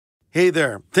Hey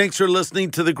there. Thanks for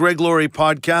listening to the Greg Laurie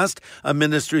Podcast, a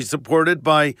ministry supported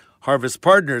by Harvest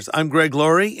Partners. I'm Greg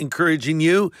Laurie, encouraging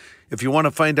you, if you want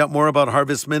to find out more about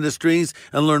Harvest Ministries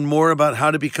and learn more about how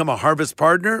to become a Harvest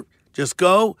Partner, just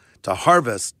go to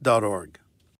harvest.org.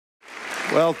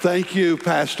 Well, thank you,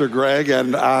 Pastor Greg.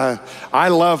 And I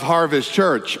love Harvest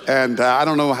Church. And I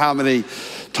don't know how many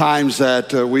times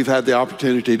that we've had the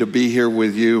opportunity to be here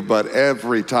with you, but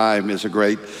every time is a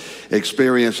great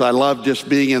experience. I love just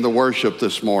being in the worship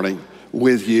this morning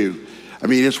with you. I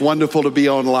mean, it's wonderful to be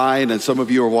online, and some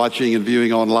of you are watching and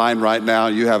viewing online right now.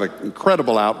 You have an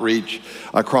incredible outreach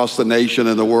across the nation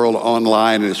and the world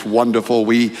online, and it's wonderful.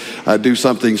 We do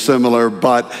something similar,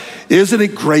 but isn't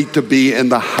it great to be in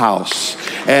the house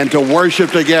and to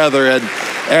worship together,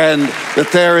 and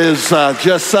that there is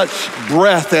just such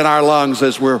breath in our lungs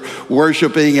as we're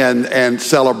worshiping and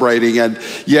celebrating. And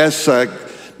yes,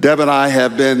 Deb and I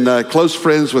have been close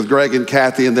friends with Greg and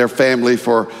Kathy and their family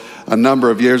for a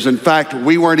number of years. In fact,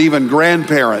 we weren't even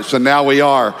grandparents, and now we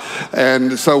are.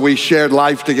 And so we shared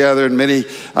life together in many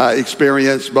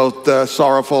experiences, both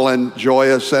sorrowful and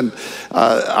joyous. And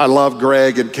I love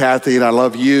Greg and Kathy, and I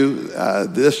love you,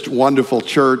 this wonderful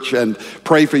church, and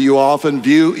pray for you often,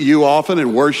 view you often,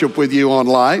 and worship with you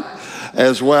online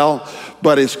as well.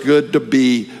 But it's good to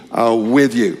be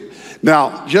with you.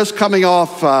 Now, just coming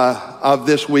off of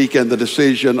this weekend, the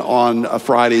decision on a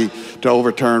Friday to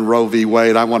overturn Roe v.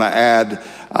 Wade, I want to add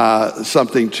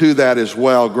something to that as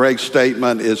well. Greg's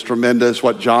statement is tremendous.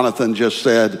 What Jonathan just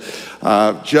said,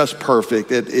 just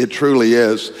perfect. It truly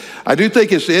is. I do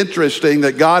think it's interesting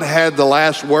that God had the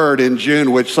last word in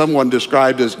June, which someone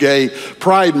described as Gay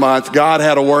Pride Month. God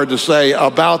had a word to say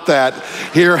about that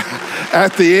here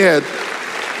at the end.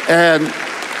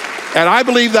 And I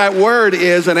believe that word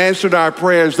is an answer to our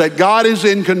prayers, that God is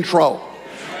in control.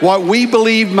 What we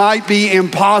believe might be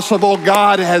impossible,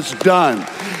 God has done.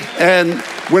 And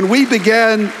when we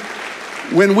began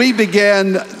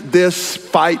this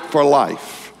fight for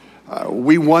life,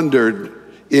 we wondered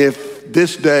if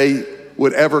this day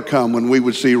would ever come when we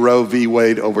would see Roe v.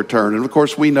 Wade overturned. And of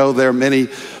course, we know there are many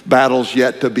battles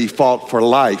yet to be fought for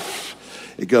life.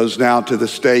 It goes now to the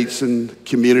states and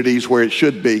communities where it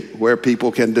should be, where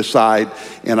people can decide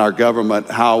in our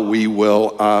government how we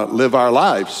will live our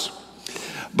lives.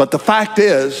 But the fact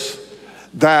is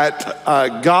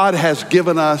that God has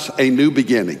given us a new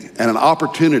beginning and an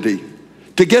opportunity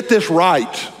to get this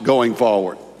right going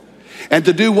forward and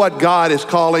to do what God is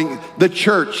calling the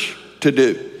church to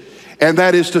do. And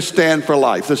that is to stand for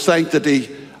life, the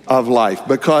sanctity of life,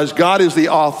 because God is the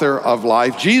author of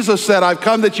life. Jesus said, I've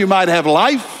come that you might have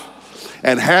life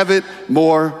and have it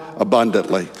more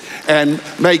abundantly. And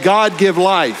may God give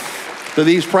life to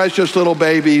these precious little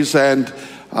babies. And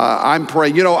I'm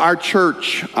praying, our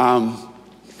church,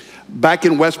 back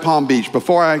in West Palm Beach,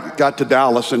 before I got to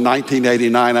Dallas in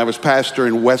 1989, I was pastor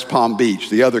in West Palm Beach,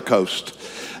 the other coast,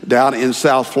 down in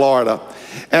South Florida.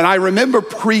 And I remember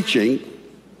preaching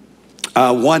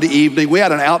one evening. We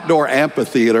had an outdoor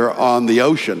amphitheater on the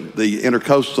ocean, the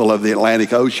intercoastal of the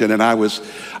Atlantic Ocean. And I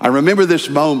remember this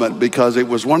moment because it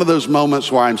was one of those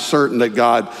moments where I'm certain that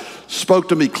God spoke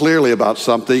to me clearly about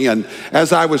something. And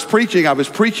as I was preaching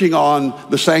on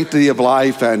the sanctity of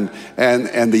life and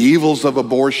the evils of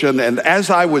abortion. And as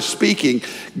I was speaking,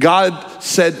 God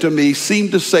seemed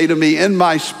to say to me in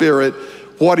my spirit,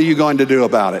 what are you going to do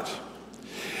about it?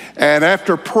 And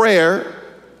after prayer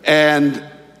and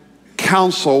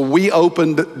counsel, we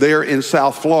opened there in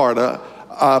South Florida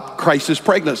a crisis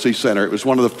pregnancy center. It was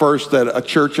one of the first that a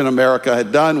church in America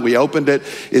had done. We opened it.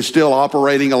 It's still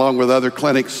operating along with other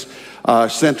clinics,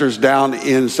 centers down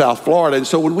in South Florida. And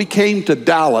so when we came to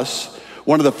Dallas,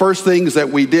 one of the first things that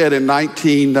we did in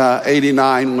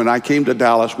 1989 when I came to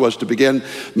Dallas was to begin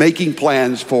making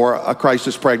plans for a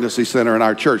crisis pregnancy center in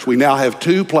our church. We now have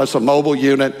 2 plus a mobile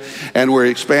unit, and we're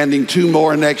expanding 2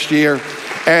 more next year.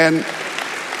 And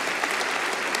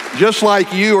just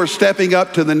like you are stepping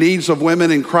up to the needs of women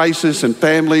in crisis and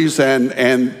families and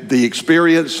the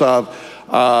experience of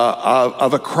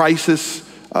a crisis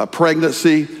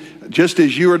pregnancy, just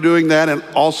as you are doing that, and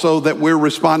also that we're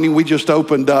responding, we just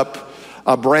opened up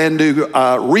a brand new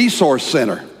resource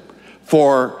center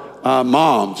for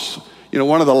moms.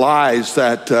 One of the lies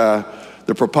that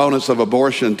the proponents of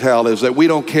abortion tell is that we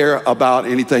don't care about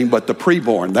anything but the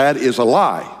preborn. That is a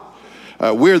lie.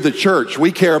 We're the church.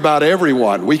 We care about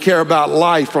everyone. We care about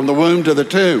life from the womb to the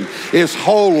tomb. It's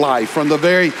whole life from the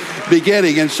very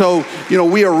beginning. And so,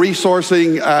 we are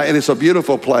resourcing, and it's a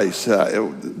beautiful place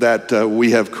that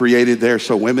we have created there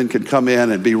so women can come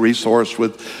in and be resourced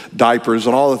with diapers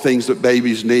and all the things that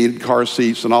babies need, car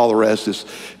seats and all the rest is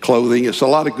clothing. It's a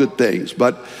lot of good things.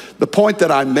 But the point that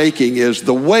I'm making is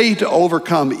the way to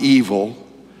overcome evil,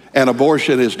 and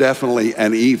abortion is definitely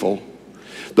an evil.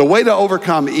 The way to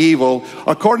overcome evil,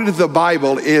 according to the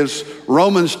Bible, is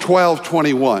Romans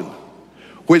 12:21,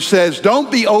 which says,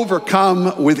 don't be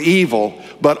overcome with evil,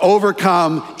 but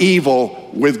overcome evil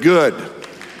with good.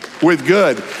 With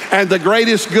good. And the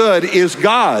greatest good is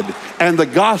God and the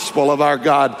gospel of our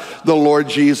God, the Lord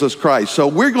Jesus Christ. So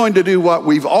we're going to do what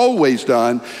we've always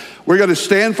done. We're going to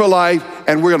stand for life,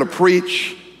 and we're going to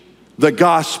preach the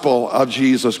gospel of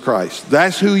Jesus Christ.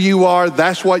 That's who you are.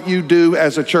 That's what you do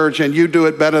as a church, and you do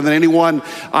it better than anyone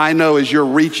I know as you're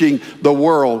reaching the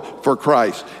world for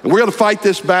Christ. And we're going to fight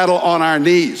this battle on our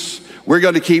knees. We're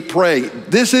going to keep praying.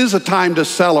 This is a time to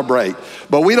celebrate,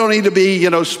 but we don't need to be,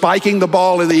 spiking the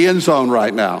ball in the end zone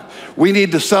right now. We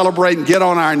need to celebrate and get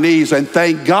on our knees and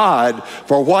thank God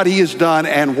for what he has done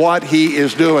and what he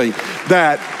is doing.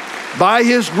 That by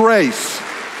his grace,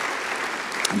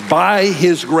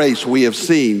 we have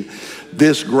seen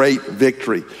this great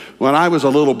victory. When I was a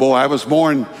little boy, I was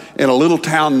born in a little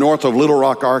town north of Little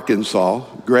Rock, Arkansas.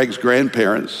 Greg's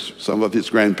grandparents, some of his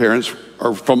grandparents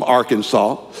are from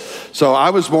Arkansas. So I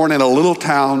was born in a little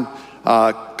town,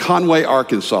 Conway,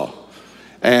 Arkansas.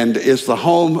 And it's the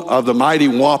home of the mighty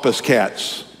Wampus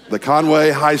Cats, the Conway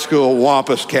High School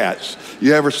Wampus Cats.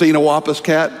 You ever seen a Wampus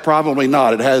Cat? Probably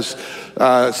not. It has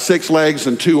 6 legs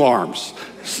and 2 arms.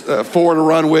 4 to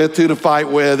run with, 2 to fight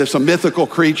with. It's a mythical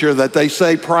creature that they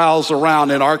say prowls around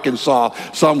in Arkansas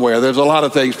somewhere. There's a lot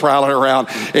of things prowling around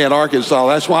in Arkansas.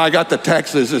 That's why I got to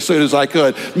Texas as soon as I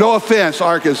could. No offense,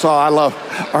 Arkansas. I love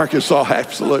Arkansas,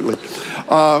 absolutely.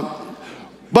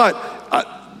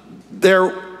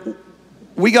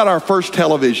 We got our first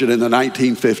television in the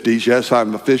 1950s. Yes,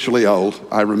 I'm officially old.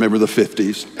 I remember the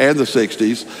 50s and the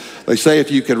 60s. They say if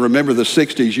you can remember the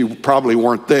 60s, you probably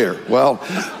weren't there. Well,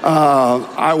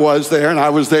 I was there, and I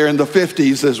was there in the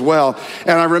 50s as well.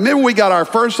 And I remember we got our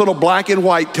first little black and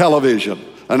white television,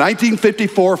 a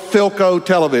 1954 Philco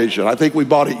television. I think we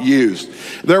bought it used.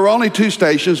 There were only 2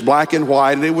 stations, black and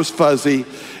white, and it was fuzzy.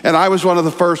 And I was one of the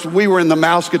first. We were in the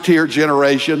Mouseketeer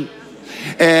generation,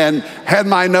 and had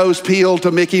my nose peeled to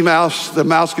Mickey Mouse, the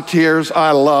Mouseketeers. I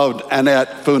loved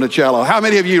Annette Funicello. How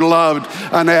many of you loved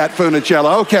Annette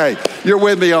Funicello? Okay, you're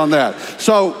with me on that.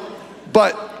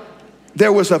 But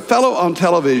there was a fellow on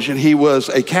television. He was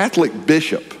a Catholic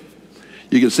bishop.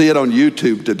 You can see it on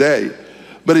YouTube today.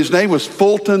 But his name was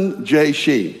Fulton J.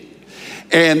 Sheen.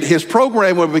 And his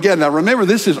program would begin. Now remember,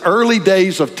 this is early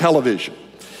days of television.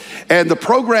 And the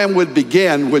program would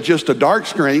begin with just a dark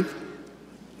screen.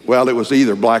 Well, it was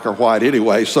either black or white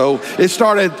anyway, so it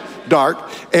started dark.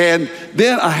 And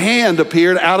then a hand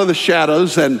appeared out of the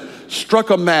shadows and struck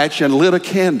a match and lit a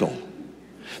candle.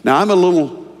 Now, I'm a little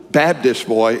Baptist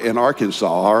boy in Arkansas,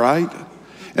 all right?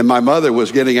 And my mother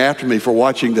was getting after me for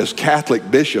watching this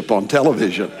Catholic bishop on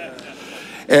television.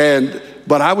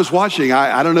 But I was watching,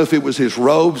 I don't know if it was his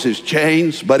robes, his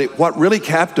chains, but what really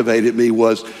captivated me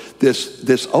was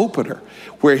this opener,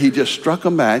 where he just struck a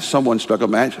match, someone struck a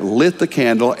match, lit the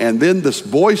candle, and then this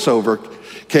voiceover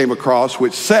came across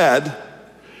which said,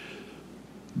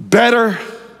 better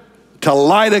to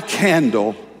light a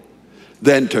candle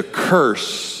than to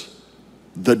curse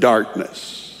the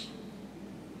darkness.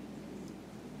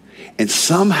 And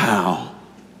somehow,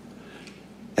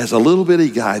 as a little bitty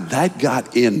guy, that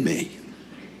got in me.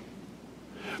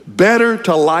 Better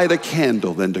to light a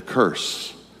candle than to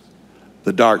curse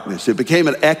the darkness. It became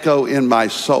an echo in my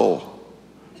soul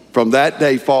from that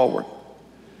day forward.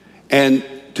 And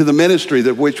to the ministry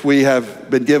that which we have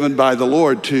been given by the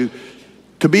Lord to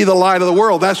be the light of the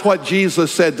world. That's what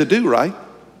Jesus said to do, right?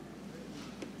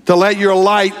 To let your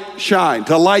light shine,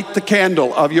 to light the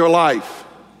candle of your life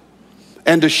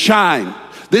and to shine.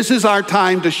 This is our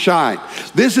time to shine.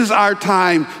 This is our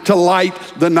time to light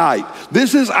the night.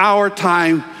 This is our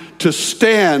time to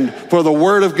stand for the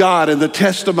word of God and the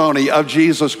testimony of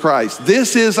Jesus Christ.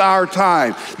 This is our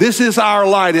time. This is our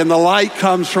light, and the light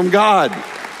comes from God.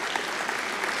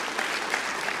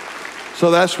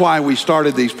 So that's why we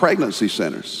started these pregnancy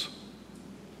centers.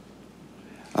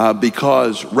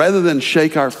 Because rather than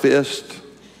shake our fist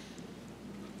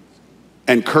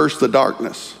and curse the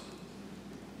darkness,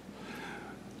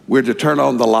 we're to turn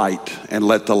on the light and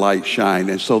let the light shine.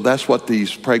 And so that's what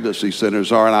these pregnancy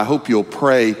centers are. And I hope you'll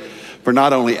pray for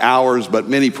not only ours, but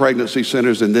many pregnancy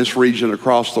centers in this region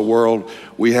across the world.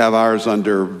 We have ours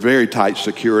under very tight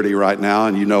security right now,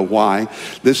 and you know why.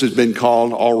 This has been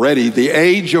called already the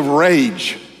age of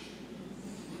rage.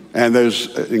 And there's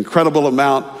an incredible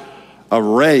amount of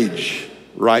rage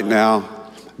right now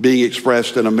being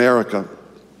expressed in America.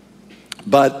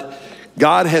 But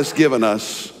God has given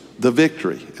us the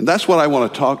victory. And that's what I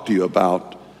want to talk to you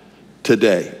about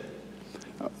today.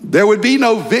 There would be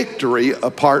no victory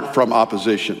apart from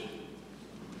opposition.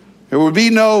 There would be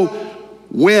no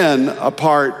win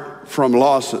apart from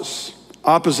losses.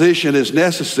 Opposition is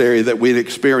necessary that we'd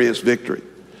experience victory.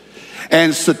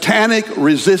 And satanic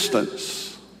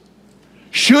resistance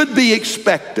should be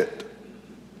expected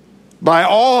by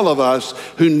all of us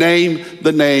who name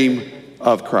the name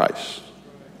of Christ.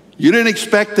 You didn't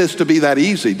expect this to be that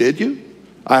easy, did you?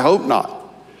 I hope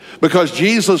not. Because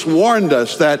Jesus warned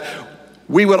us that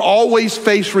we would always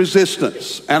face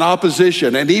resistance and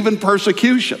opposition and even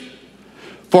persecution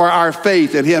for our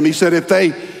faith in him. He said,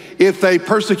 if they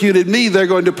persecuted me, they're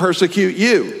going to persecute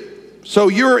you. So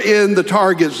you're in the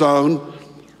target zone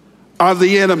of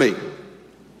the enemy.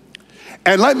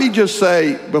 And let me just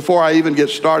say, before I even get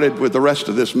started with the rest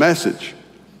of this message,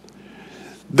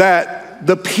 that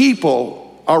the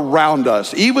people around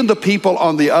us, even the people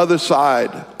on the other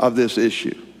side of this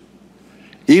issue,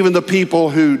 even the people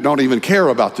who don't even care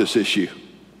about this issue,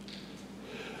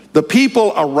 the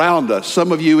people around us,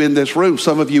 some of you in this room,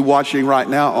 some of you watching right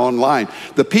now online,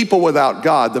 the people without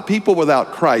God, the people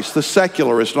without Christ, the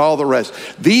secularists and all the rest,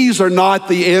 these are not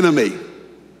the enemy.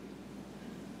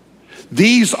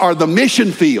 These are the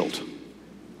mission field,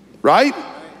 right?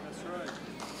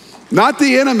 Not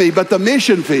the enemy, but the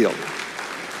mission field.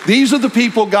 These are the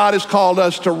people God has called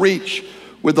us to reach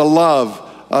with the love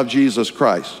of Jesus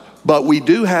Christ. But we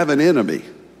do have an enemy.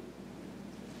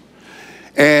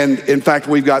 And in fact,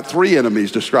 we've got three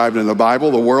enemies described in the Bible: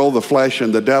 the world, the flesh,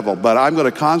 and the devil. But I'm going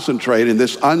to concentrate in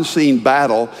this unseen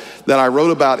battle that I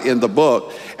wrote about in the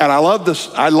book. And I love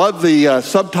this. I love the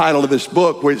subtitle of this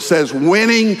book, where it says,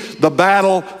 "Winning the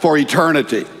Battle for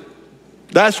Eternity."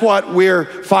 That's what we're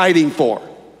fighting for.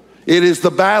 It is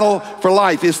the battle for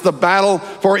life. It's the battle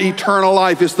for eternal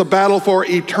life. It's the battle for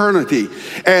eternity.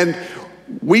 And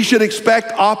we should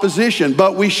expect opposition,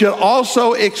 but we should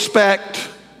also expect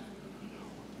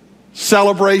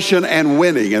celebration and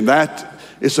winning. And that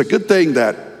it's a good thing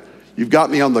that you've got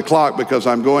me on the clock, because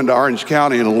I'm going to Orange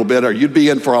County in a little bit, or you'd be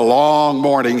in for a long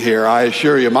morning here, I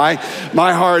assure you. My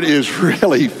heart is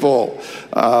really full.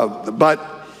 But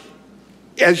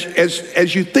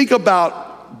as you think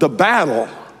about the battle,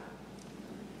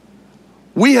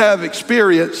 we have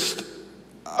experienced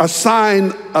a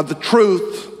sign of the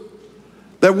truth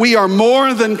that we are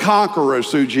more than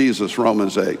conquerors through Jesus,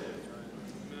 Romans 8.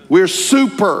 We're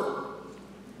super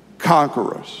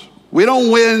conquerors. We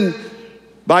don't win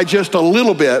by just a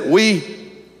little bit. We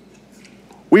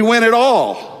win it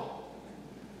all.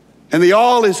 And the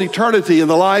all is eternity in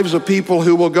the lives of people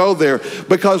who will go there.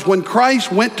 Because when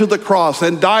Christ went to the cross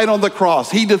and died on the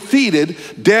cross, he defeated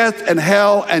death and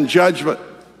hell and judgment.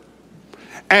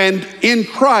 And in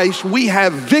Christ, we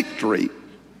have victory.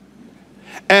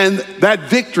 And that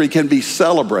victory can be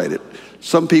celebrated.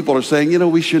 Some people are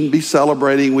saying, we shouldn't be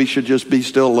celebrating. We should just be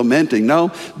still lamenting.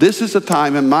 No, this is a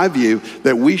time, in my view,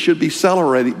 that we should be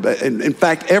celebrating. In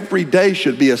fact, every day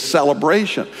should be a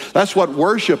celebration. That's what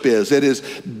worship is. It is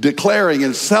declaring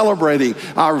and celebrating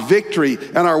our victory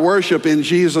and our worship in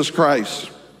Jesus Christ.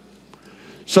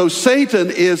 So Satan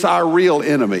is our real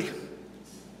enemy.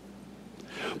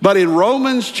 But in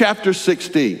Romans chapter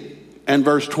 16 and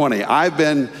verse 20, I've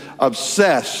been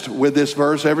obsessed with this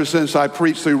verse ever since I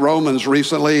preached through Romans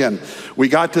recently, and we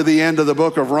got to the end of the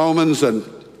book of Romans and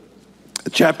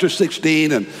chapter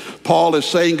 16, and Paul is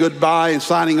saying goodbye and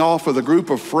signing off with a group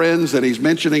of friends, and he's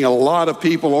mentioning a lot of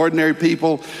people, ordinary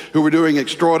people who were doing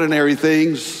extraordinary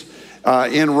things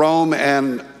in Rome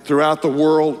and throughout the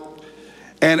world.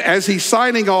 And as he's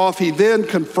signing off, he then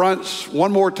confronts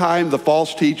one more time the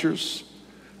false teachers,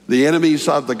 the enemies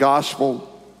of the gospel,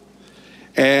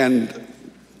 and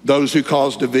those who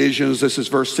cause divisions. This is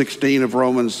verse 17 of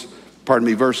Romans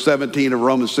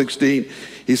 16.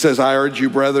 He says, "I urge you,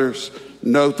 brothers,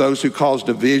 note those who cause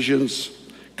divisions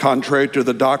contrary to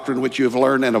the doctrine which you have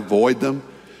learned, and avoid them."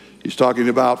 He's talking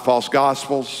about false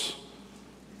gospels.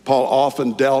 Paul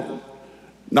often dealt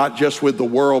not just with the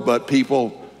world, but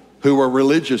people who were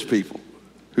religious people,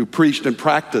 who preached and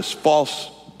practiced false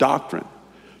doctrine,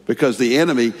 because the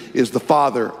enemy is the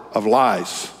father of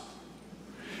lies.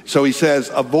 So he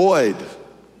says, avoid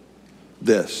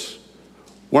this.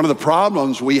 One of the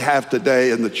problems we have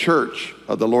today in the church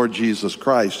of the Lord Jesus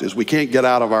Christ is we can't get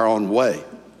out of our own way.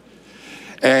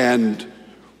 And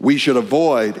we should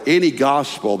avoid any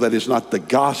gospel that is not the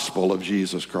gospel of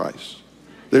Jesus Christ.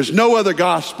 There's no other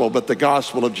gospel but the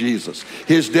gospel of Jesus.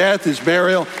 His death, his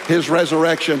burial, his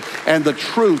resurrection, and the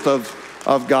truth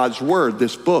of God's word,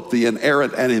 this book, the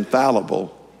inerrant and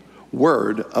infallible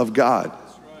word of God.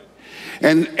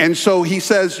 And so he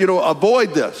says,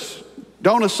 avoid this.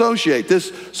 Don't associate.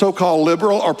 This so-called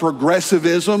liberal or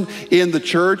progressivism in the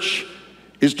church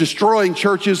is destroying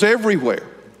churches everywhere.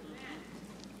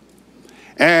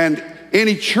 And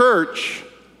any church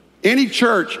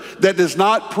that does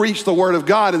not preach the word of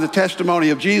God and the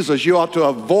testimony of Jesus, you ought to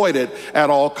avoid it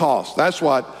at all costs. That's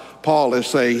what Paul is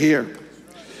saying here.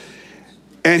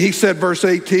 And he said, verse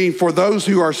 18, for those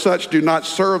who are such do not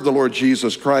serve the Lord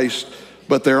Jesus Christ,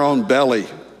 but their own belly,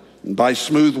 and by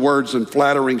smooth words and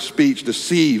flattering speech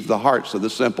deceive the hearts of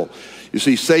the simple. You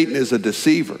see, Satan is a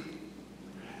deceiver.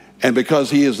 And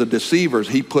because he is a deceiver,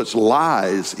 he puts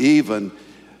lies even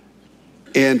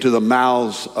into the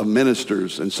mouths of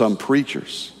ministers and some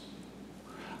preachers.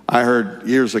 I heard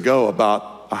years ago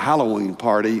about a Halloween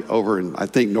party over in, I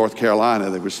think, North Carolina,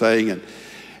 they were saying,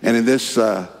 and in this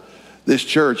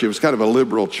church, it was kind of a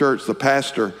liberal church, the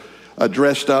pastor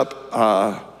dressed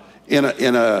up in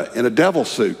a devil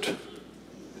suit.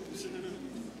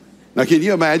 Now, can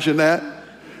you imagine that?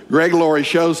 Greg Laurie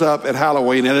shows up at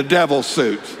Halloween in a devil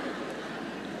suit.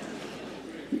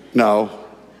 No.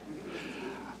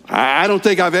 I don't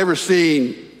think I've ever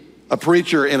seen a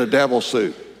preacher in a devil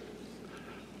suit.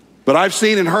 But I've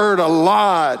seen and heard a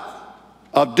lot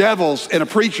of devils in a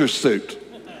preacher's suit.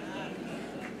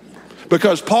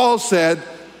 Because Paul said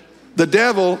the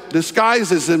devil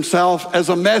disguises himself as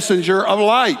a messenger of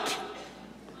light.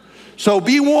 So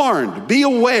be warned, be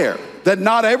aware that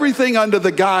not everything under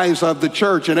the guise of the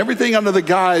church and everything under the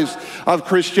guise of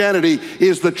Christianity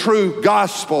is the true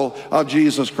gospel of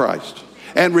Jesus Christ.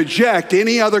 And reject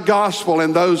any other gospel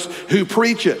and those who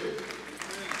preach it.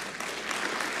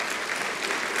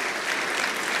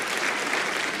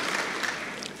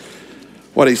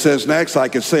 What he says next, I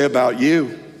can say about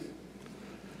you.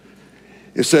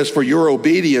 It says, for your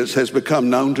obedience has become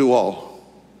known to all.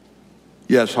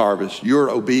 Yes, Harvest, your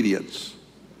obedience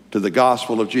to the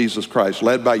gospel of Jesus Christ,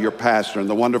 led by your pastor and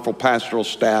the wonderful pastoral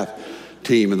staff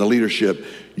team and the leadership,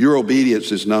 your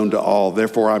obedience is known to all.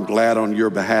 Therefore, I'm glad on your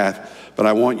behalf. But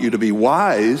I want you to be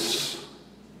wise.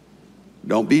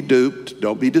 Don't be duped.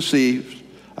 Don't be deceived.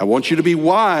 I want you to be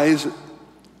wise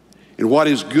in what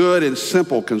is good and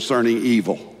simple concerning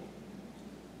evil.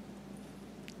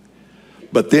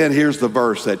 But then here's the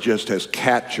verse that just has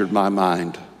captured my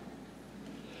mind.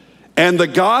 And the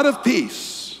God of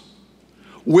peace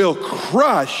will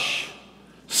crush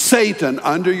Satan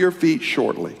under your feet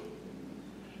shortly.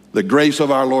 The grace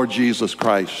of our Lord Jesus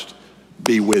Christ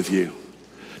be with you.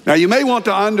 Now, you may want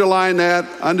to underline that,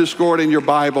 underscore it in your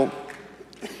Bible,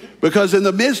 because in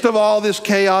the midst of all this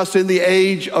chaos in the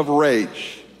age of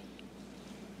rage,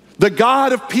 the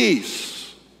God of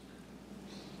peace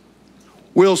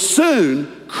will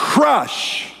soon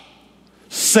crush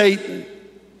Satan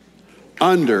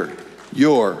under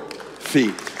your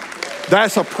feet.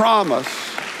 That's a promise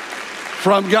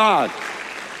from God.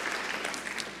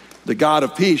 The God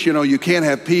of peace, you can't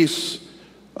have peace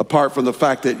apart from the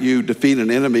fact that you defeat an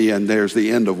enemy and there's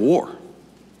the end of war.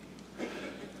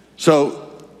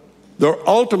 So the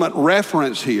ultimate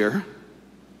reference here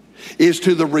is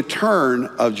to the return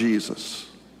of Jesus.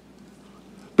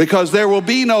 Because there will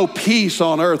be no peace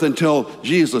on earth until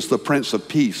Jesus, the Prince of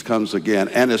Peace, comes again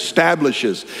and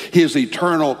establishes his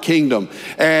eternal kingdom.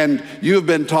 And you've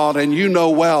been taught, and you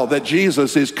know well, that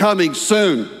Jesus is coming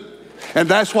soon. And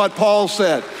that's what Paul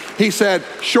said. He said,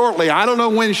 shortly. I don't know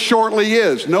when shortly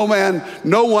is. No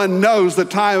one knows the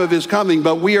time of his coming,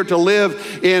 but we are to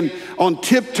live on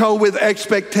tiptoe with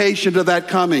expectation to that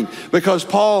coming. Because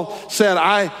Paul said,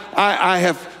 I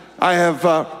have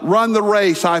run the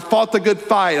race. I fought the good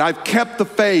fight. I've kept the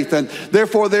faith. And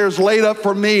therefore there's laid up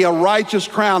for me a righteous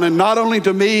crown. And not only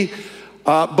to me,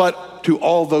 but to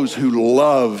all those who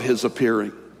love his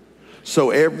appearing.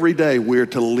 So every day we're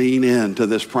to lean into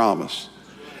this promise.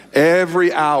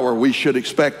 Every hour we should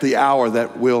expect the hour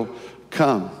that will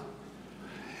come.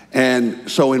 And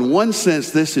so in one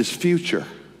sense, this is future.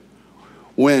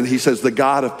 When he says the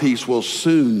God of peace will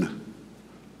soon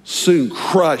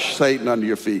crush Satan under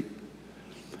your feet.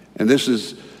 And this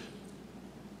is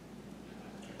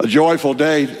a joyful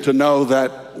day to know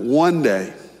that one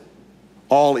day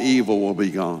all evil will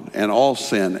be gone, and all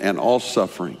sin and all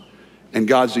suffering, and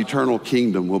God's eternal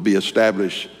kingdom will be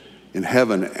established in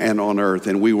heaven and on earth,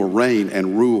 and we will reign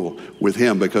and rule with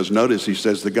him. Because notice he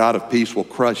says the God of peace will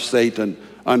crush Satan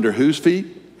under whose feet?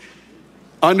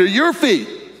 Under your feet.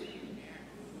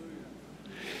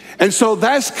 And so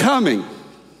that's coming.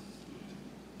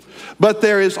 But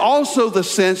there is also the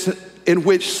sense in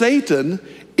which Satan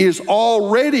is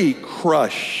already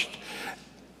crushed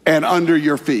and under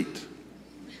your feet.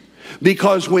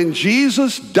 Because when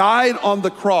Jesus died on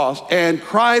the cross and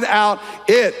cried out,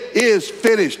 "It is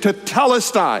finished,"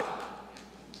 tetelestai,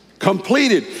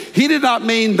 completed, he did not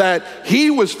mean that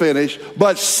he was finished,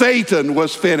 but Satan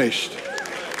was finished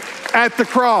at the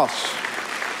cross.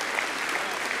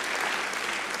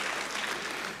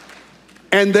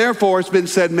 And therefore, it's been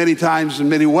said many times in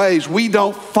many ways, we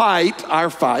don't fight our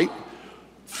fight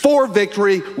for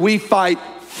victory, we fight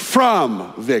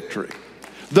from victory.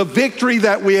 The victory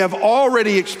that we have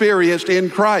already experienced in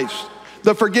Christ.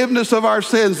 The forgiveness of our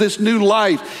sins, this new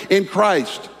life in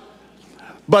Christ.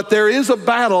 But there is a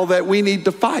battle that we need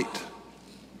to fight.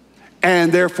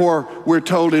 And therefore, we're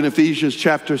told in Ephesians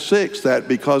chapter 6 that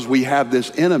because we have this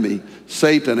enemy,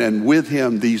 Satan, and with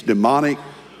him these demonic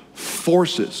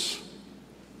forces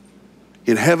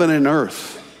in heaven and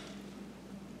earth,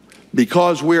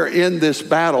 because we're in this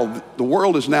battle, the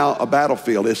world is now a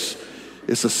battlefield. It's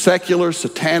a secular,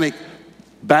 satanic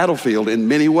battlefield in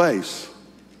many ways.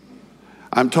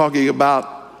 I'm talking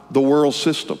about the world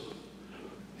system.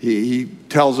 He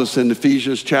tells us in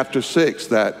Ephesians chapter 6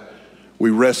 that we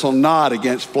wrestle not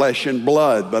against flesh and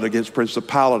blood, but against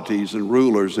principalities and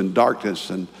rulers in darkness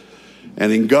and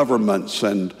in governments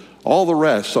and all the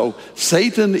rest. So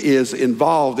Satan is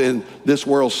involved in this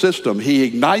world system. He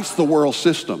ignites the world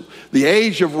system. The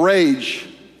age of rage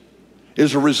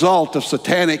is a result of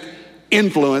satanic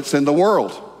influence in the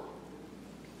world.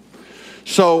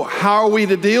 So how are we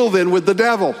to deal then with the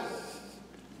devil?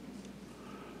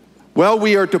 Well,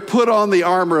 we are to put on the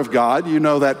armor of God. You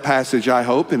know that passage, I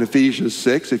hope, in Ephesians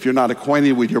 6. If you're not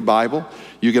acquainted with your Bible,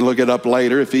 you can look it up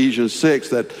later, Ephesians 6,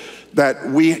 that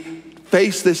we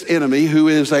face this enemy who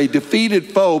is a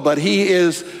defeated foe, but he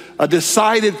is a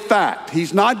decided fact.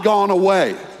 He's not gone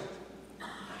away.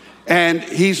 And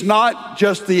he's not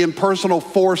just the impersonal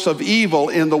force of evil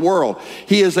in the world.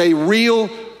 He is a real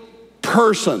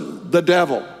person, the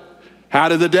devil. How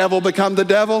did the devil become the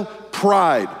devil?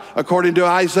 Pride. According to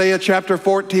Isaiah chapter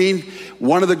 14,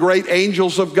 one of the great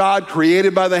angels of God,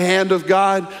 created by the hand of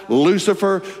God,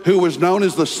 Lucifer, who was known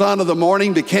as the son of the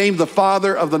morning, became the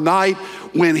father of the night.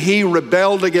 When he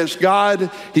rebelled against God,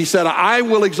 he said, "I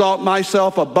will exalt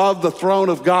myself above the throne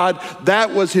of God."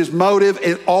 That was his motive.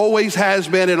 It always has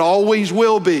been, it always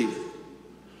will be,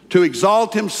 to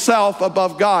exalt himself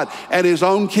above God and his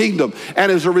own kingdom.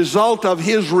 And as a result of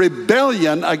his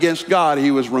rebellion against God, he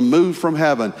was removed from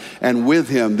heaven. And with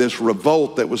him, this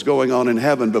revolt that was going on in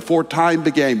heaven before time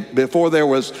began, before there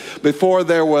was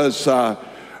a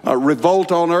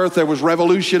revolt on earth, there was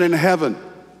revolution in heaven.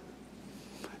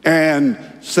 And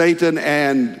Satan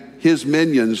and his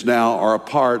minions now are a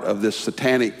part of this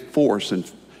satanic force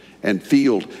and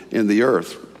field in the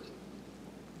earth.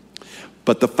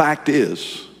 But the fact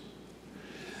is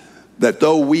that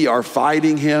though we are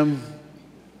fighting him,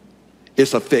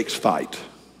 it's a fixed fight.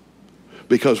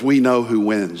 Because we know who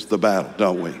wins the battle,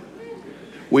 don't we?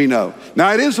 We know.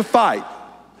 Now, it is a fight.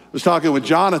 I was talking with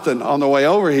Jonathan on the way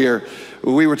over here.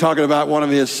 We were talking about one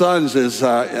of his sons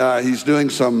he's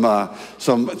doing some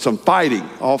fighting,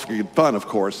 all for good fun, of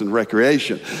course, and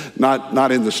recreation,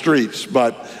 not in the streets.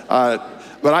 But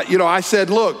I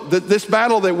said, look, this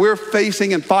battle that we're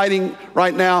facing and fighting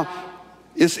right now,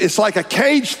 it's like a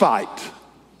cage fight.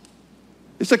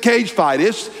 It's a cage fight.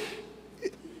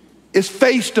 It's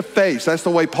face to face. That's the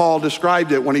way Paul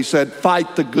described it when he said,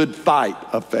 "Fight the good fight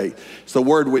of faith." It's the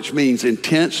word which means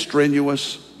intense,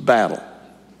 strenuous battle.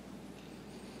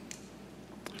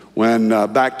 When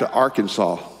back to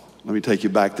Arkansas, let me take you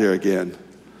back there again.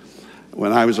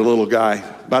 When I was a little guy,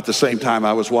 about the same time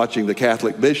I was watching the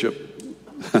Catholic bishop,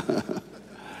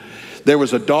 there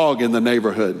was a dog in the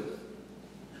neighborhood.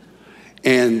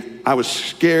 And I was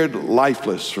scared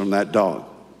lifeless from that dog.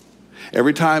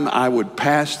 Every time I would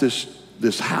pass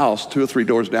this house 2 or 3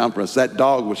 doors down from us, that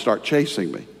dog would start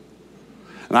chasing me.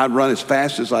 And I'd run as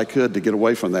fast as I could to get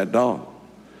away from that dog.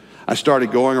 I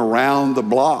started going around the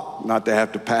block, not to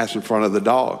have to pass in front of the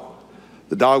dog.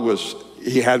 The dog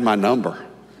he had my number.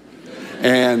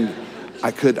 And I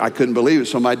couldn't believe it.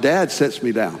 So my dad sits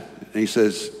me down and he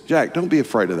says, "Jack, don't be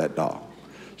afraid of that dog."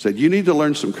 He said, "You need to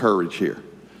learn some courage here,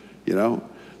 you know."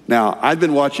 Now, I'd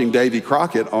been watching Davy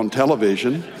Crockett on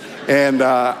television, and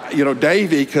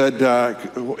Davy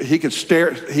could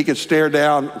stare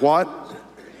down what?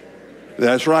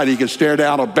 That's right, he could stare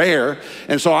down a bear.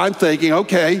 And so I'm thinking,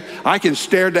 okay, I can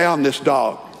stare down this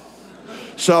dog.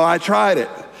 So I tried it.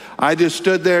 I just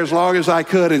stood there as long as I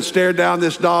could and stared down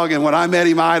this dog, and when I met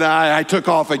him eye to eye, I took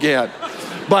off again.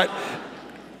 But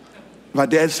my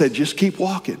dad said, just keep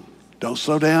walking. Don't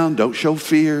slow down, don't show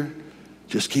fear,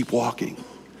 just keep walking.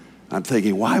 I'm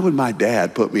thinking, why would my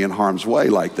dad put me in harm's way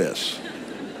like this?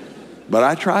 But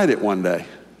I tried it one day.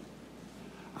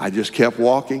 I just kept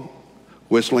walking,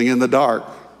 whistling in the dark,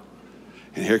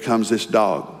 and here comes this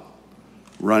dog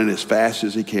running as fast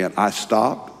as he can. I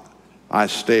stopped, I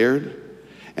stared,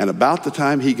 and about the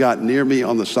time he got near me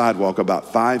on the sidewalk,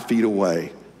 about 5 feet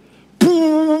away,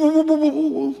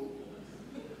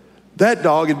 that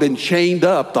dog had been chained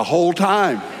up the whole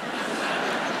time.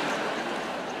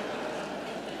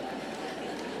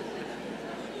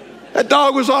 That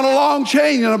dog was on a long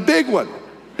chain and a big one,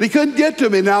 and he couldn't get to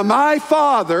me. Now, my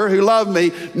father, who loved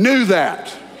me, knew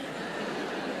that.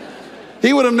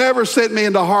 He would have never sent me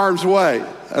into harm's way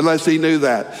unless he knew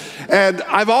that. And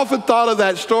I've often thought of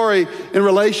that story in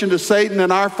relation to Satan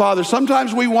and our Father.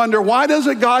 Sometimes we wonder, why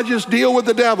doesn't God just deal with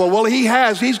the devil? Well, he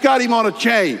has. He's got him on a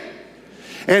chain.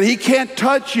 And he can't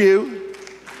touch you.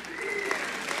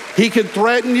 He can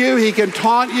threaten you. He can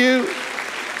taunt you.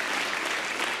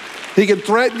 He can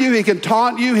threaten you. He can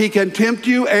taunt you. He can tempt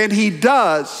you. And he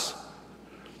does.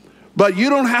 But you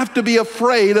don't have to be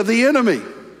afraid of the enemy.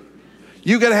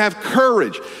 You got to have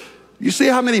courage. You see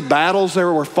how many battles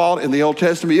there were fought in the Old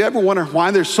Testament? You ever wonder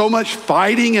why there's so much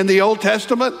fighting in the Old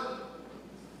Testament?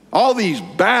 All these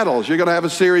battles. You're going to have a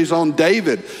series on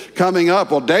David coming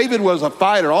up. Well, David was a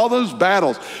fighter. All those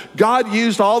battles. God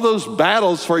used all those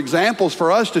battles for examples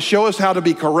for us to show us how to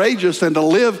be courageous and to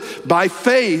live by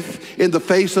faith in the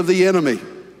face of the enemy.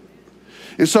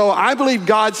 And so I believe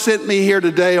God sent me here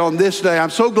today on this day. I'm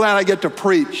so glad I get to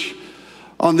preach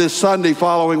on this Sunday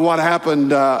following what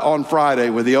happened on Friday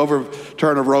with the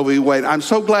overturn of Roe v. Wade. I'm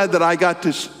so glad that I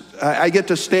get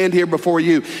to stand here before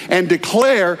you and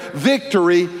declare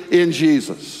victory in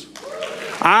Jesus.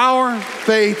 Our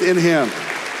faith in him.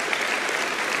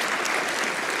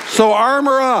 So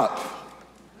armor up.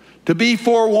 To be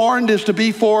forewarned is to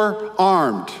be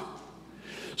forearmed.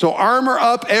 So armor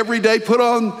up every day. Put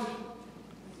on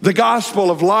the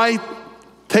gospel of light.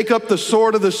 Take up the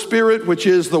sword of the Spirit, which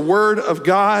is the word of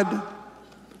God,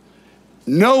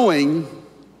 knowing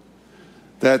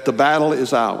that the battle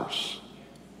is ours,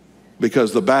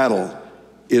 because the battle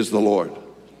is the Lord.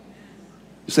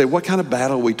 You say, what kind of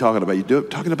battle are we talking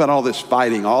about? Talking about all this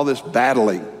fighting, all this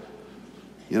battling.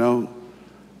 You know,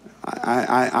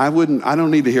 I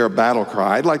don't need to hear a battle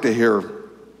cry. I'd like to hear,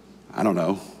 I don't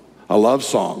know, a love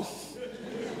song.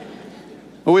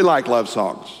 Well, we like love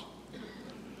songs.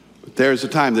 But there's a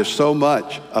time, there's so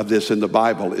much of this in the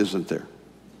Bible, isn't there?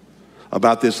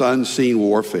 About this unseen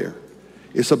warfare.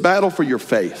 It's a battle for your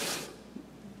faith,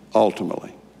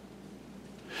 ultimately.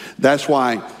 That's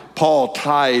why Paul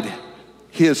tied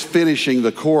his finishing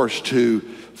the course to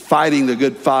fighting the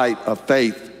good fight of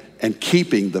faith and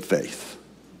keeping the faith.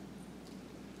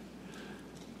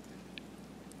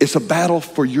 It's a battle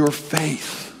for your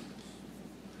faith.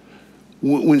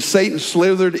 When Satan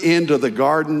slithered into the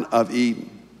Garden of Eden,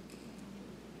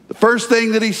 the first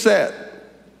thing that he said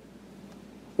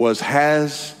was,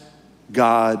 has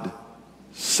God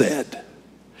said?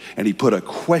 And he put a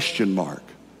question mark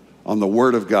on the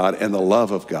word of God and the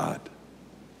love of God.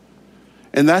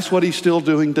 And that's what he's still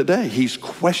doing today. He's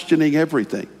questioning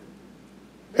everything.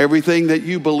 Everything that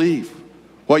you believe,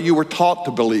 what you were taught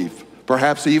to believe,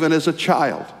 perhaps even as a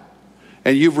child.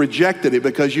 And you've rejected it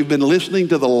because you've been listening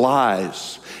to the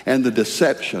lies and the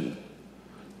deception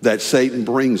that Satan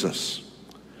brings us.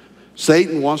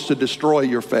 Satan wants to destroy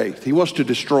your faith. He wants to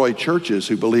destroy churches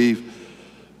who believe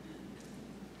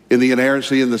in the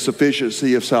inerrancy and the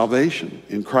sufficiency of salvation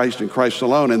in Christ and Christ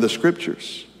alone and the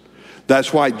scriptures.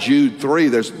 That's why Jude 3,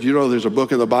 there's a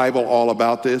book in the Bible all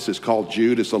about this. It's called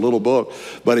Jude. It's a little book.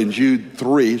 But in Jude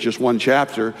 3, it's just one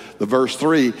chapter, the verse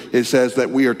 3, it says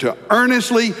that we are to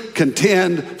earnestly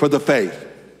contend for the faith.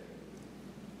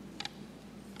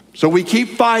 So we keep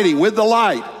fighting with the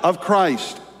light of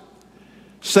Christ.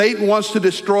 Satan wants to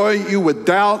destroy you with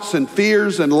doubts and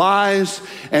fears and lies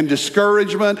and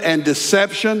discouragement and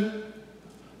deception.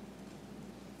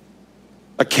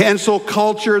 A cancel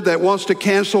culture that wants to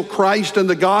cancel Christ and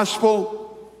the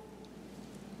gospel.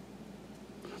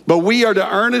 But we are to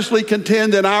earnestly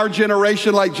contend in our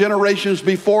generation, like generations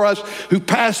before us, who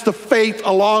passed the faith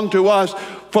along to us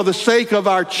for the sake of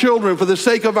our children, for the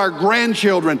sake of our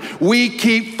grandchildren. We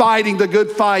keep fighting the good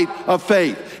fight of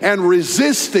faith and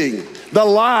resisting the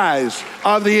lies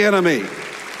of the enemy.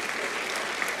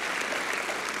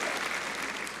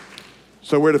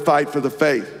 So we're to fight for the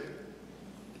faith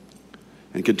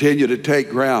and continue to take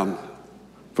ground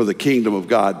for the kingdom of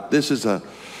God. This is a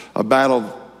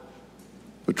battle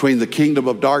between the kingdom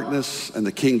of darkness and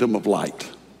the kingdom of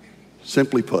light,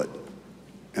 simply put.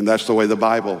 And that's the way the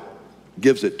Bible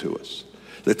gives it to us,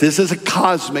 that this is a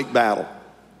cosmic battle.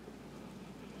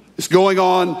 It's going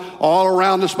on all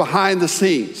around us behind the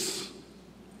scenes.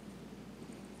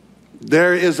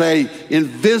 There is an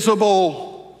invisible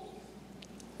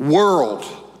world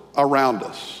around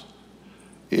us.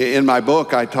 In my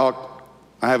book, I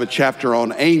have a chapter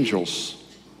on angels.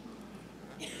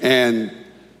 And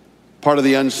part of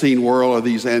the unseen world are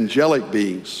these angelic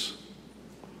beings.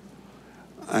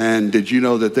 And did you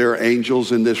know that there are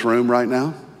angels in this room right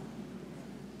now?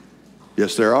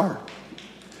 Yes, there are.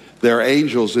 There are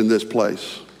angels in this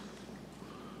place.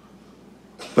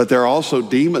 But there are also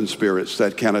demon spirits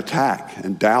that can attack,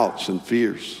 and doubts and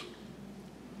fears.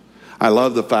 I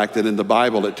love the fact that in the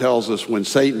Bible it tells us when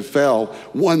Satan fell,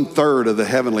 1/3 of the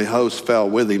heavenly host fell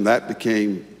with him. That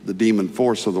became the demon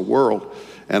force of the world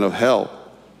and of hell.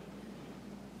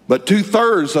 But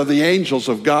 2/3 of the angels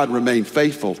of God remain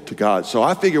faithful to God. So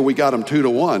I figure we got them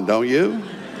 2-1, don't you?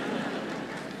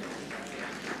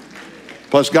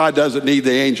 Plus, God doesn't need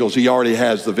the angels. He already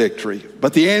has the victory.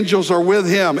 But the angels are with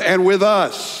him and with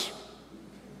us.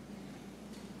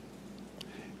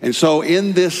 And so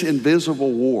in this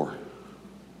invisible war,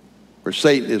 where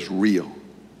Satan is real,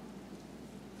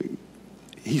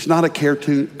 he's not a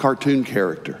cartoon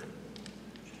character.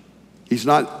 He's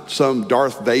not some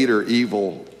Darth Vader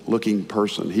evil-looking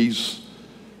person. He's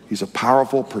a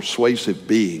powerful, persuasive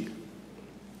being.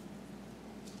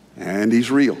 And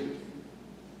he's real.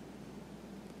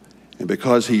 And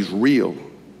because he's real,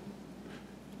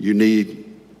 you need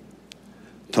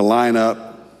to line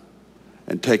up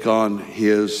and take on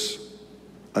his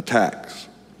attacks.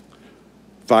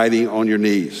 Fighting on your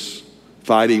knees,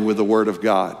 fighting with the Word of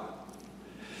God.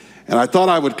 And I thought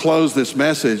I would close this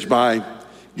message by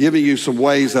giving you some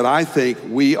ways that I think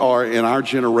we are in our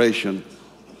generation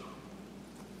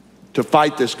to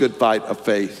fight this good fight of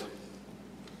faith.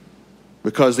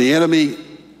 Because the enemy,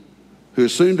 who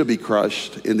is soon to be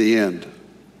crushed in the end,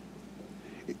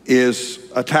 is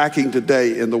attacking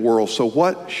today in the world. So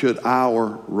what should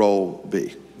our role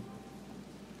be?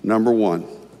 Number one,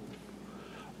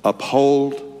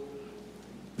 uphold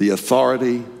the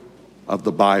authority of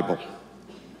the Bible.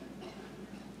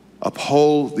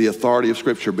 Uphold the authority of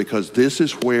Scripture, because this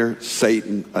is where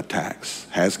Satan attacks,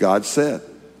 has God said.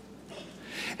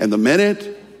 And the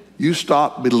minute you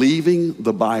stop believing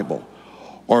the Bible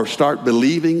or start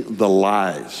believing the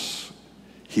lies,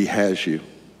 he has you.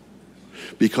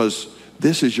 Because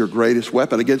this is your greatest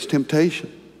weapon against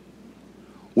temptation.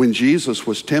 When Jesus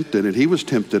was tempted, and he was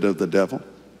tempted of the devil,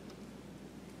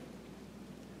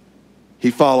 he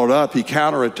followed up, he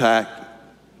counterattacked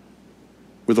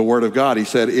with the Word of God. He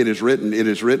said, it is written, it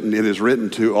is written, it is written,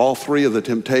 to all three of the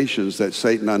temptations that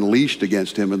Satan unleashed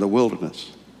against him in the wilderness.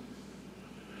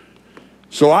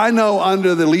 So I know,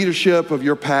 under the leadership of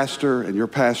your pastor and your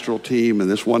pastoral team and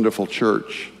this wonderful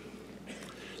church,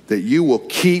 that you will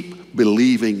keep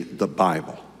believing the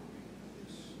Bible.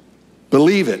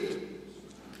 Believe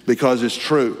it, because it's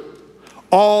true.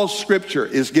 All Scripture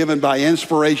is given by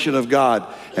inspiration of God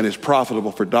and is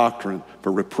profitable for doctrine, for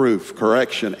reproof,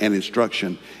 correction, and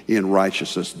instruction in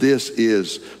righteousness. This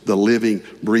is the living,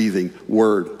 breathing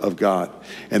Word of God.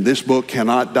 And this book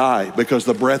cannot die because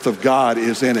the breath of God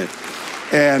is in it.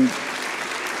 And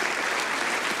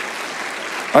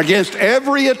against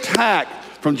every attack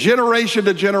from generation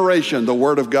to generation, the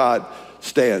Word of God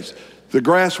stands. The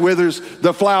grass withers,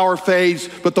 the flower fades,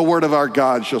 but the word of our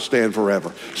God shall stand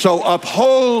forever. So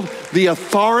uphold the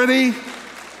authority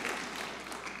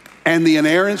and the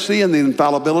inerrancy and the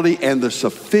infallibility and the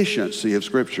sufficiency of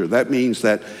Scripture. That means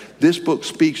that this book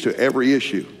speaks to every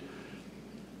issue,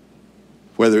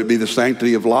 whether it be the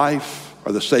sanctity of life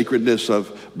or the sacredness of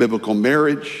biblical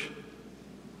marriage,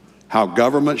 how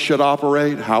government should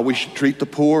operate, how we should treat the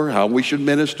poor, how we should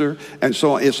minister, and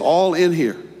so on. It's all in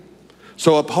here.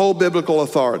 So uphold biblical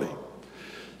authority.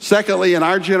 Secondly, in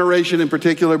our generation in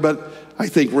particular, but I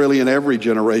think really in every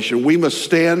generation, we must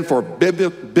stand for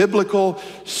biblical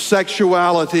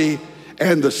sexuality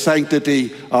and the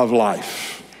sanctity of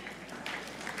life.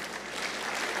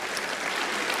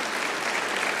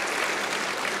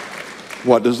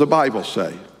 What does the Bible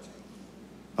say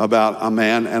about a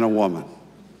man and a woman?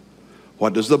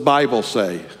 What does the Bible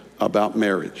say about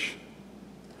marriage?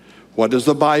 What does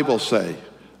the Bible say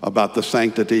about the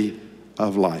sanctity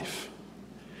of life?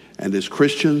 And as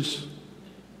Christians,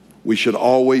 we should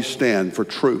always stand for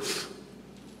truth.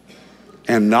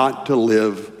 and not to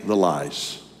live the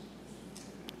lies.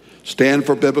 Stand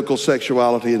for biblical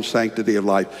sexuality and sanctity of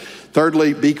life.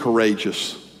 Thirdly, be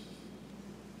courageous.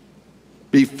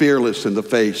 Be fearless in the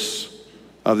face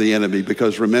of the enemy,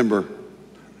 because remember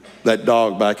that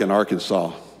dog back in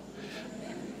Arkansas.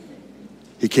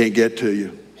 He can't get to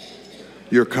you.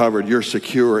 You're covered. You're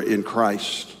secure in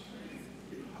Christ.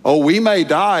 Oh, we may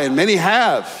die, and many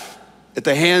have, at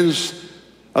the hands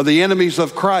of the enemies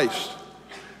of Christ.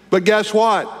 But guess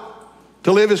what?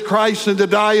 To live is Christ and to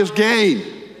die is gain.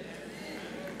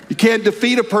 You can't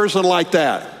defeat a person like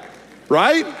that,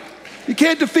 right? You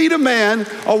can't defeat a man,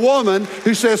 a woman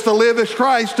who says to live is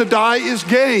Christ, to die is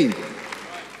gain.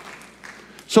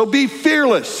 So be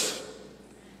fearless.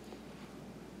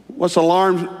 What's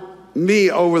alarmed me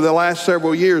over the last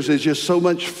several years is just so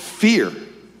much fear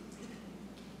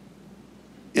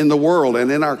in the world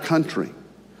and in our country.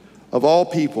 Of all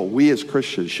people, we as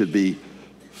Christians should be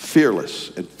fearless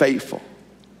and faithful,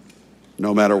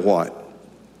 no matter what.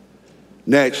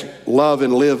 Next, love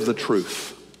and live the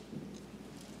truth.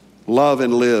 Love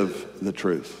and live the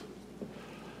truth.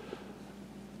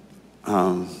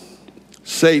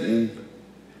 Satan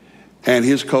and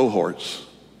his cohorts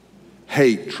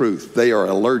hate truth. They are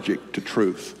allergic to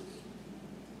truth.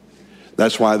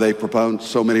 That's why they propose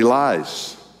so many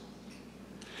lies.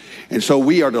 And so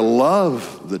we are to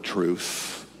love the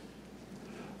truth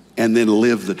and then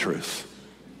live the truth.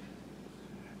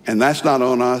 And that's not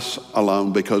on us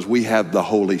alone, because we have the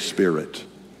Holy Spirit.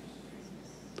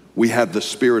 We have the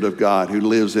Spirit of God who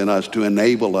lives in us to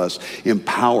enable us,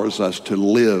 empowers us to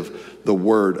live the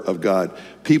Word of God.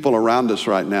 People around us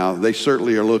right now, they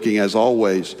certainly are looking, as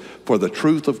always, for the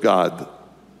truth of God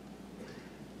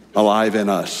alive in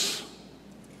us.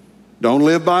 Don't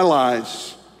live by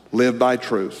lies, live by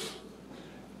truth.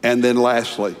 And then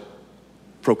lastly,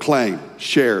 proclaim,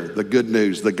 share the good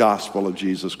news, the gospel of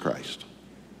Jesus Christ.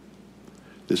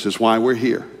 This is why we're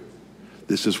here.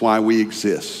 This is why we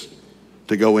exist,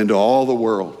 to go into all the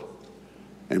world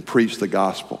and preach the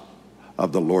gospel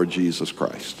of the Lord Jesus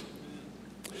Christ.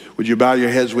 Would you bow your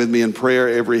heads with me in prayer?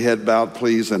 Every head bowed,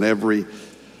 please, and every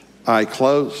eye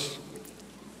closed.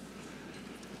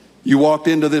 You walked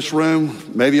into this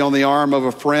room, maybe on the arm of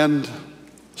a friend.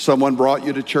 Someone brought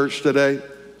you to church today.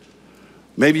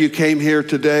 Maybe you came here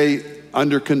today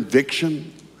under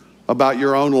conviction about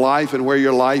your own life and where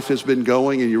your life has been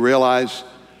going, and you realize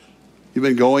you've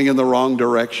been going in the wrong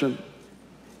direction.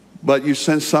 But you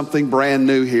sense something brand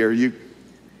new here.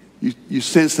 You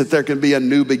sense that there can be a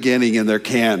new beginning, and there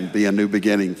can be a new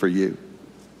beginning for you.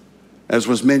 As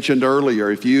was mentioned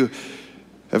earlier, if you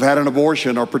have had an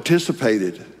abortion or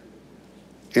participated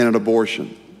in an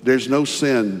abortion, there's no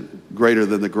sin greater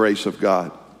than the grace of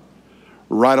God.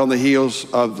 Right on the heels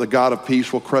of the God of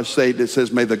peace will crush Satan, it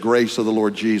says, may the grace of the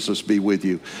Lord Jesus be with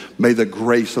you. May the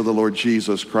grace of the Lord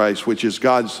Jesus Christ, which is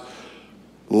God's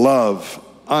love,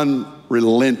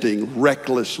 unrelenting,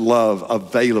 reckless love,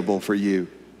 available for you.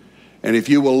 And if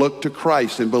you will look to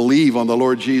Christ and believe on the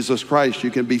Lord Jesus Christ,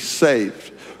 you can be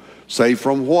saved. Saved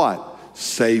from what?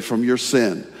 Saved from your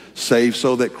sin. Saved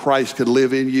so that Christ could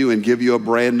live in you and give you a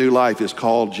brand new life. It's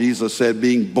called, Jesus said,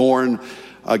 being born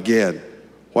again.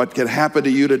 What can happen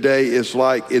to you today is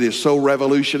like, it is so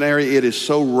revolutionary, it is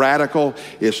so radical,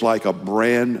 it's like a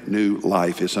brand new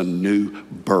life. It's a new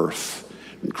birth.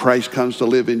 And Christ comes to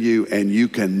live in you, and you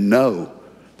can know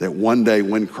that one day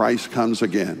when Christ comes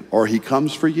again, or he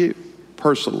comes for you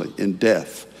personally in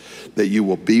death, that you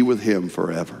will be with him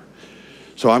forever.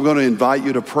 So I'm going to invite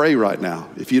you to pray right now.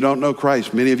 If you don't know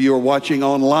Christ, many of you are watching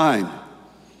online.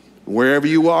 Wherever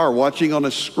you are, watching on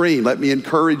a screen, let me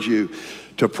encourage you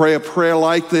to pray a prayer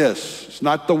like this. It's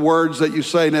not the words that you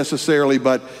say necessarily,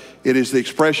 but it is the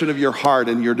expression of your heart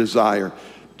and your desire.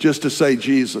 Just to say,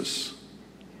 Jesus,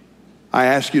 I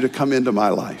ask you to come into my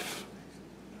life.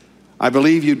 I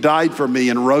believe you died for me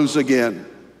and rose again.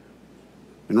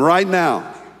 And right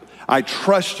now, I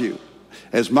trust you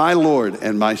as my Lord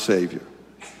and my Savior.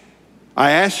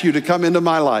 I ask you to come into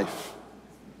my life,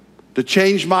 to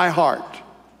change my heart.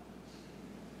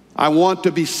 I want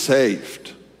to be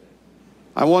saved.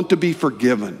 I want to be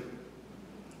forgiven.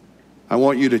 I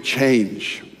want you to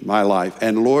change my life.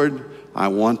 And Lord, I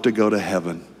want to go to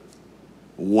heaven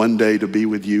one day to be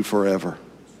with you forever.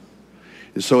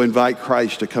 And so invite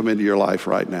Christ to come into your life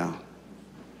right now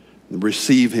and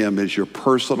receive him as your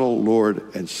personal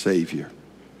Lord and Savior.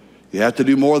 You have to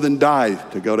do more than die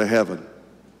to go to heaven,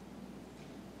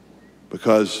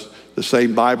 because the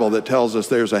same Bible that tells us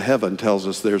there's a heaven tells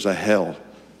us there's a hell,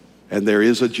 and there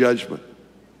is a judgment.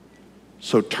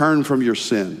 So turn from your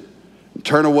sin,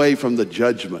 turn away from the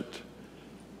judgment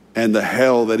and the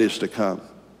hell that is to come,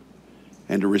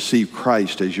 and to receive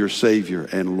Christ as your Savior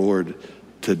and Lord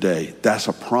today. That's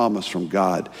a promise from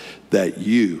God that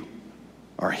you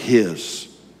are His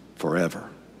forever.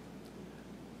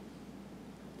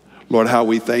 Lord, how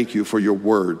we thank you for your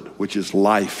word, which is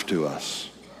life to us.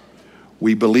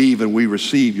 We believe and we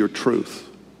receive your truth.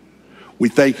 We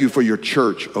thank you for your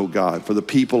church, oh God, for the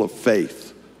people of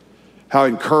faith. How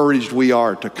encouraged we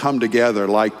are to come together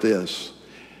like this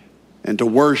and to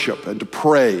worship and to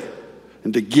pray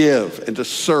and to give and to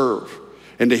serve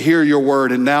and to hear your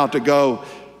word, and now to go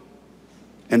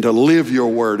and to live your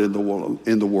word in the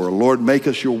world. Lord, make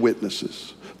us your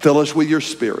witnesses. Fill us with your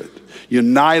Spirit.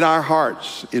 Unite our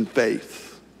hearts in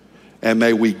faith. And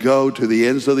may we go to the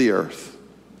ends of the earth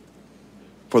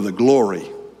for the glory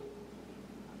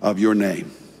of your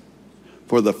name,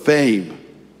 for the fame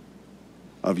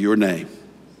of your name.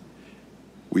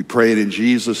 We pray it in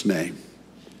Jesus' name.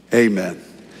 Amen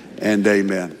and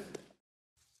amen.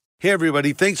 Hey,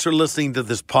 everybody, thanks for listening to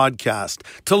this podcast.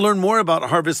 To learn more about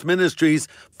Harvest Ministries,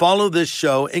 follow this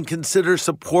show and consider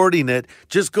supporting it.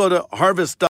 Just go to harvest.com.